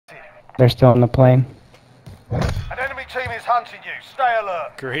They're still on the plane. An enemy team is hunting you. Stay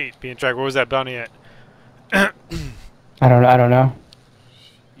alert. Great, being tracked. Where was that bounty at? I don't know.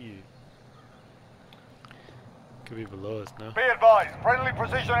 Yeah. Could be below us now. Be advised, friendly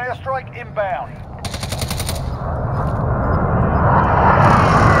precision airstrike inbound.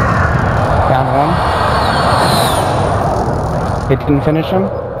 Down one. It didn't finish him.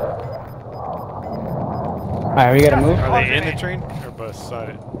 Alright, we gotta move. Are they in the train or beside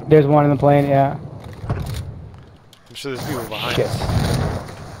it? There's one in the plane, yeah. I'm sure there's people behind Shit. us.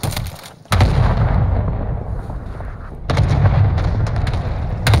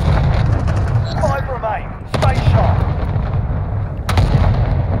 5 remain. Stay sharp.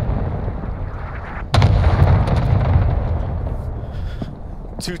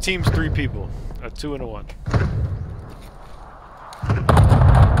 Two teams, 3 people. A 2 and a 1.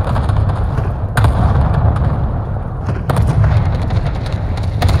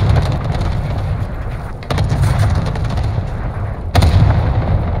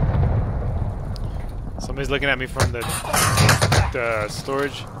 Somebody's looking at me from the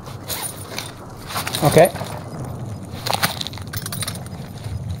storage. Okay.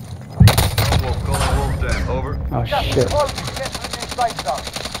 Over. Oh Get shit. close to get to the new safe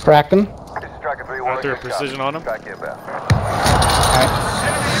zone. Cracked him. This is Tracker 3-1. I threw a precision on him. Track inbound. Alright.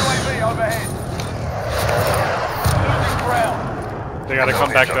 Enemy UAV overhead. Losing ground. They gotta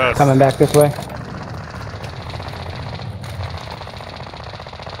come back to us. Coming back this way.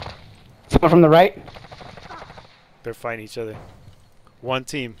 Someone from the right. They're fighting each other. One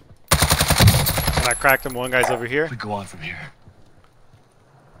team. And I cracked him. One guy's over here. We go on from here.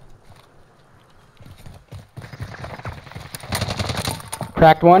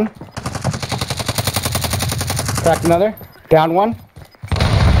 Cracked one. Cracked another. Down one.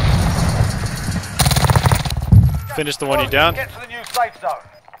 Finish the one you down. Get to the new safe zone.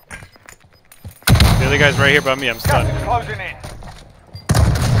 The other guy's right here by me. I'm Gas stunned. is closing in.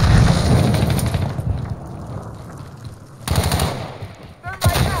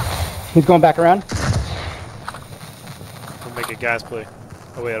 He's going back around. We'll make a gas play.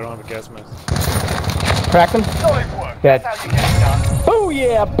 Oh wait, I don't have a gas mask. Cracked him. Solid work. Dead. That's how you get it done. Oh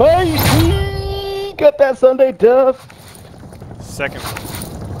yeah, baby! Got that Sunday dub Second one.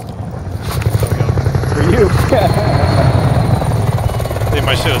 for you. They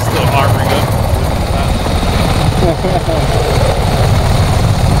might should have still armoring up.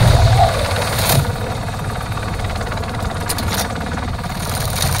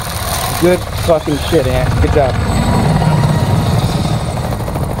 Good fucking shit, Ant. Good job.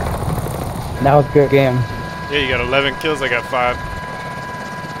 That was a good game. Yeah, you got 11 kills. I got 5.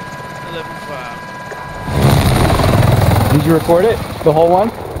 11-5. Did you record it? The whole one?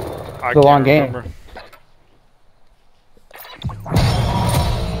 I It's a long can't game. remember.